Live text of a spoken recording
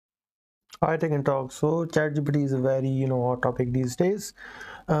Hi, Tech and Talk. So, ChatGPT is a very hot topic these days.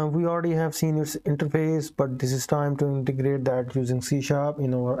 We already have seen its interface, but this is time to integrate that using C#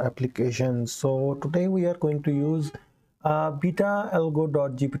 in our application. So today we are going to use beta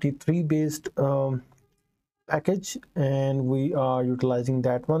algo.gpt-3 based package, and we are utilizing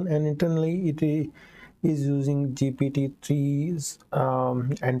that one. And internally, is using GPT-3's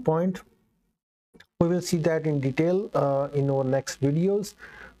endpoint. We will see that in detail in our next videos.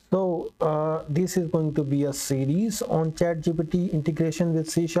 So this is going to be a series on ChatGPT integration with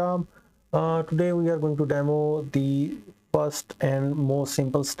C#. Today we are going to demo the first and most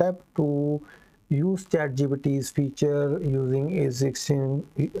simple step to use ChatGPT's feature using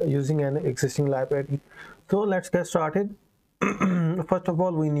an existing library. So let's get started. First of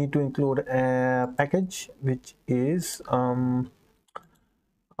all, we need to include a package, which is I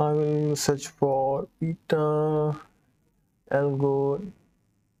will search for beta algo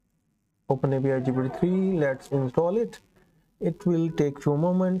OpenAPI GPT-3. Let's install it. It will take few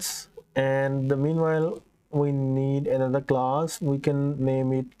moments, and the meanwhile we need another class. We can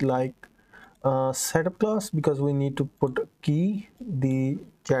name it like setup class, because we need to put a key, the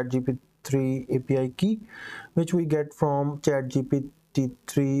ChatGPT-3 API key, which we get from ChatGPT-3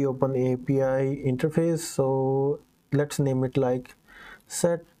 OpenAPI interface. So let's name it like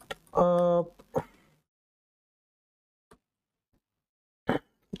set up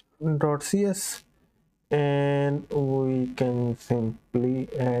 .cs, and we can simply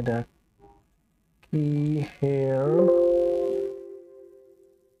add a key here,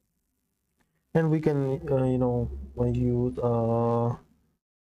 and we can use a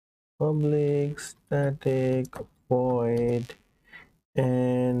public static void,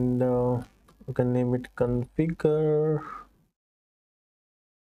 and we can name it configure,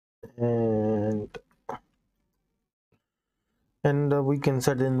 and we can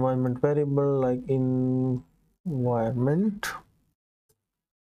set the environment variable like environment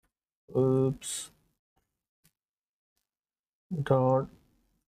dot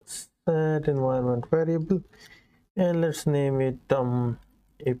set environment variable, and let's name it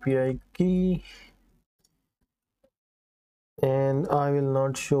API key. And I will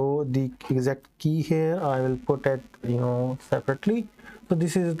not show the exact key here. I will put it separately. So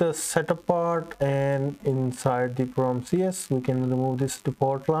this is the setup part, and inside the prom cs we can remove this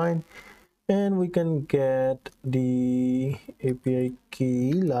default line, and we can get the API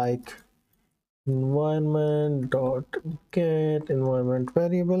key like environment dot get environment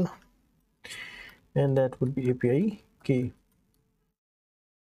variable, and that would be API key.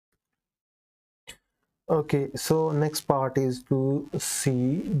 Okay, so next part is to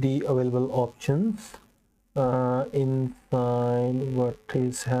see the available options inside what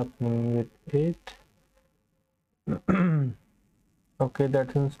is happening with it. Okay,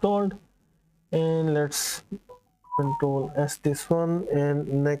 that's installed, and let's control S this one. And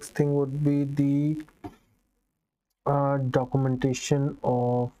next thing would be the documentation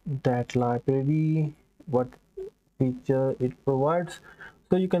of that library, what feature it provides.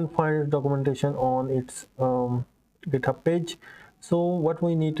 So you can find documentation on its GitHub page. So what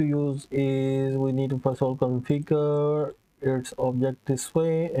we need to use is, we need to first of all configure its object this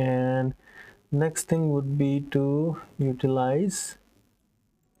way, and next thing would be to utilize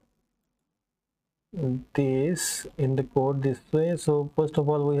this in the code this way. So first of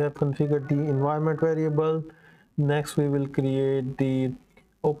all, we have configured the environment variable. Next we will create the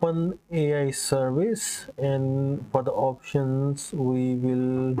open AI service, and for the options we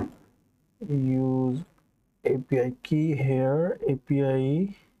will use API key here,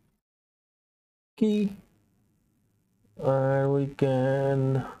 API key,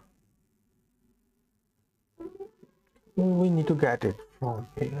 and we need to get it from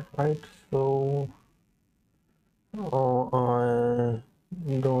here, right? So I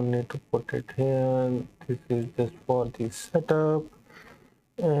don't need to put it here. This is just for the setup,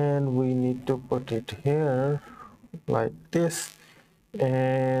 and we need to put it here like this,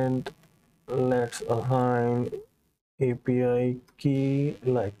 and let's assign API key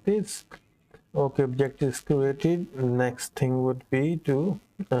like this. Okay, object is created. Next thing would be to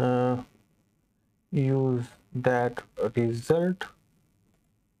use that result.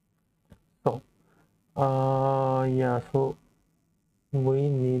 So yeah, so we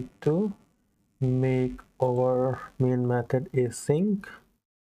need to make our main method async.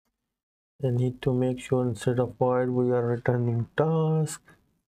 I need to make sure instead of void we are returning task,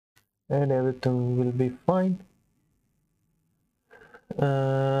 and everything will be fine.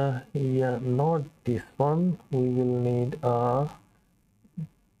 Yeah, not this one. We will need a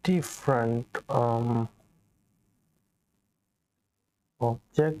different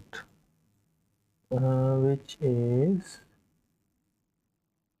object. which is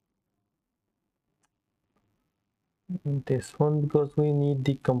this one, because we need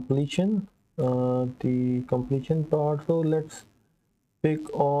the completion part. So let's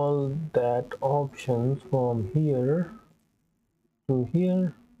pick all that options from here to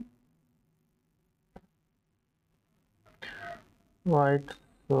here, right?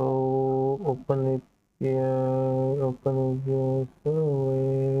 So open it here, open it here,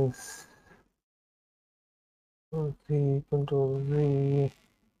 service, C, control Z,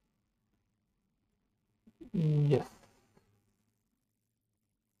 yes.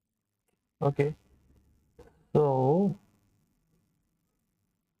 Okay, so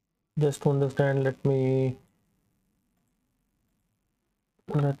just to understand, let me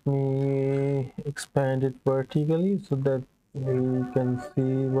expand it vertically so that we can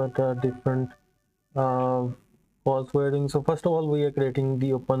see what are different uh, false wording. So first of all, we are creating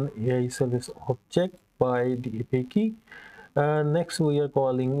the open AI service object by the API key. Next, we are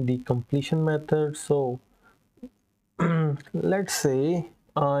calling the completion method. So let's say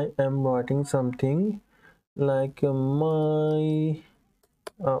I am writing something like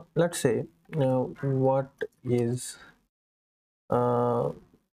let's say what is uh,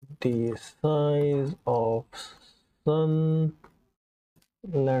 the size of sun.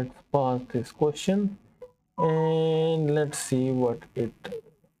 Let's pass this question and let's see what it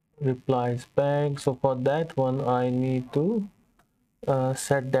replies back. So for that one I need to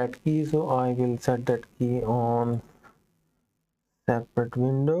set that key, so I will set that key on separate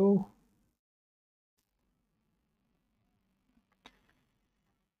window.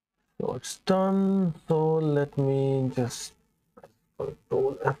 So it's done. So let me just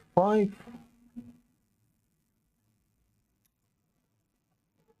control F5.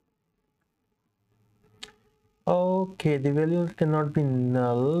 Okay, the value cannot be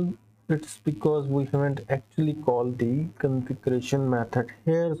null. It's because we haven't actually called the configuration method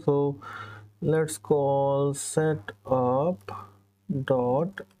here. So let's call setup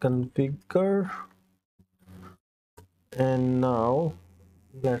dot configure, and now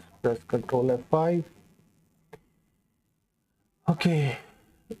let's press Ctrl F5. Okay,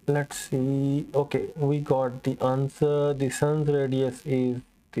 let's see. Okay, we got the answer. The sun's radius is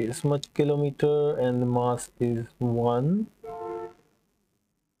this much kilometer and the mass is 1,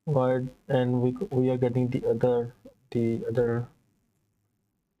 right? And we are getting the other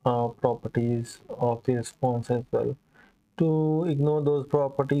properties of the response as well. To ignore those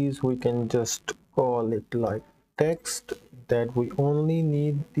properties, we can just call it like text, that we only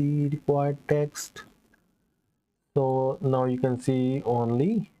need the required text. So now you can see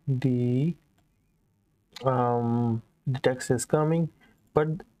only the text is coming, but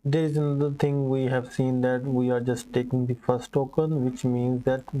there is another thing. We have seen that we are just taking the first token, which means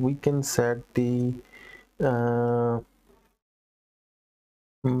that we can set the uh,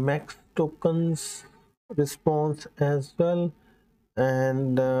 max tokens response as well,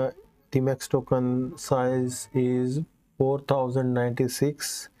 and the max token size is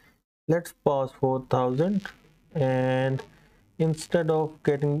 4096. Let's pass 4000, and instead of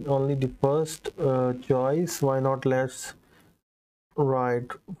getting only the first choice, why not let's write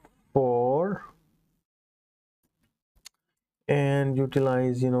 4 and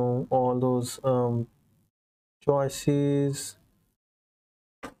utilize all those choices,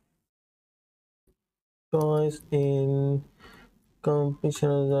 choice in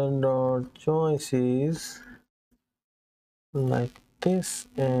completion dot choices like this,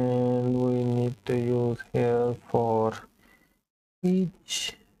 and we need to use here for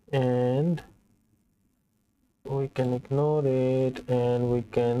each, and we can ignore it, and we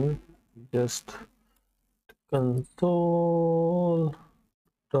can just console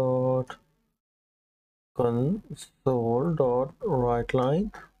dot write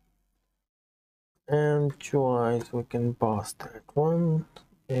line and choice. We can pass that one,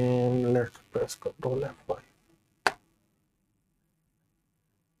 and let's press Ctrl F5.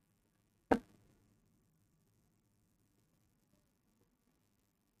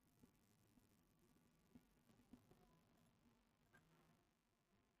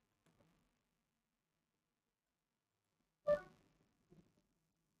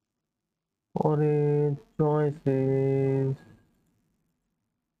 For it, choices,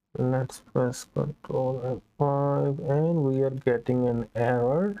 let's press Ctrl F5, and we are getting an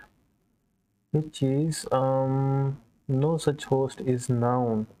error, which is no such host is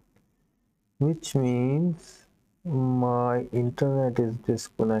known, which means my internet is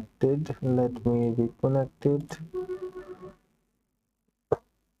disconnected. Let me reconnect it.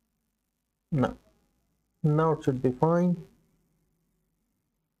 No, now it should be fine.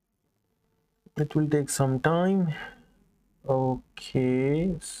 It will take some time.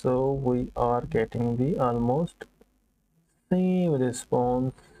 Okay, so we are getting the almost same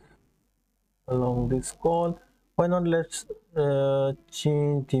response along this call. Why not let's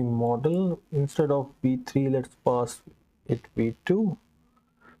change the model. Instead of v3, let's pass it v2.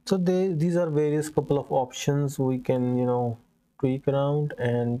 So these are various couple of options we can tweak around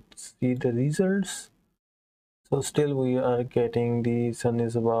and see the results. So still we are getting the sun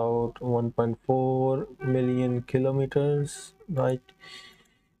is about 1.4 million kilometers, right?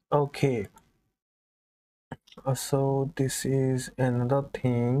 Okay, so this is another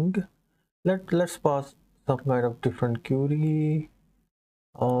thing. Let's pass some kind of different query.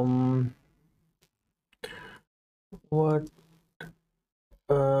 What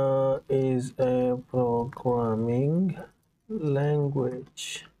is a programming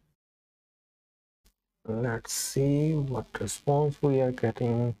language? Let's see what response we are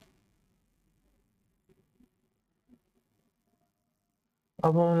getting.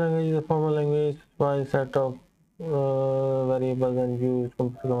 A formal language is a formal language by a set of variables and used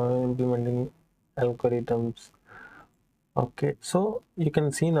computer implementing algorithms. Okay, so you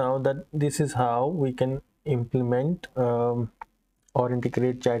can see now that this is how we can implement or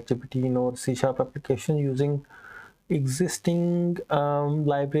integrate ChatGPT in our C# application using existing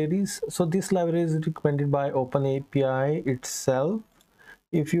libraries. So this library is recommended by OpenAPI itself.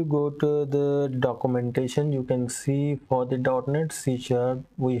 If you go to the documentation, you can see for the .NET C#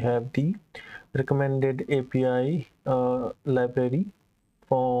 we have the recommended API library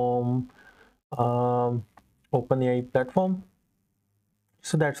from OpenAI platform.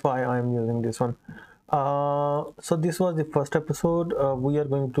 So that's why I'm using this one. So this was the first episode. We are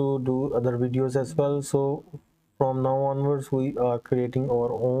going to do other videos as well. So from now onwards, we are creating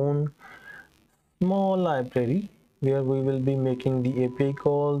our own small library where we will be making the API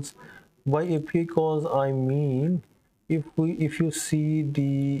calls. By API calls, I mean if you see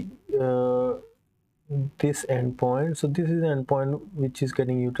the this endpoint, so this is an endpoint which is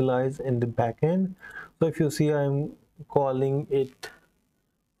getting utilized in the backend. So if you see, I'm calling it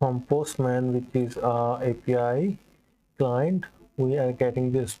from Postman, which is our API client. We are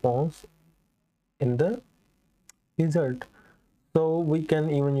getting the response in the result. So we can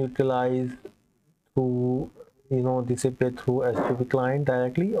even utilize through this API through HTTP client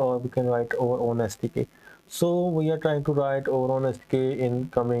directly, or we can write our own SDK. So we are trying to write our own SDK in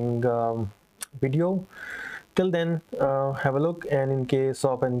coming video. Till then, have a look, and in case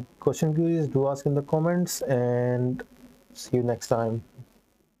of any question queries, do ask in the comments, and see you next time.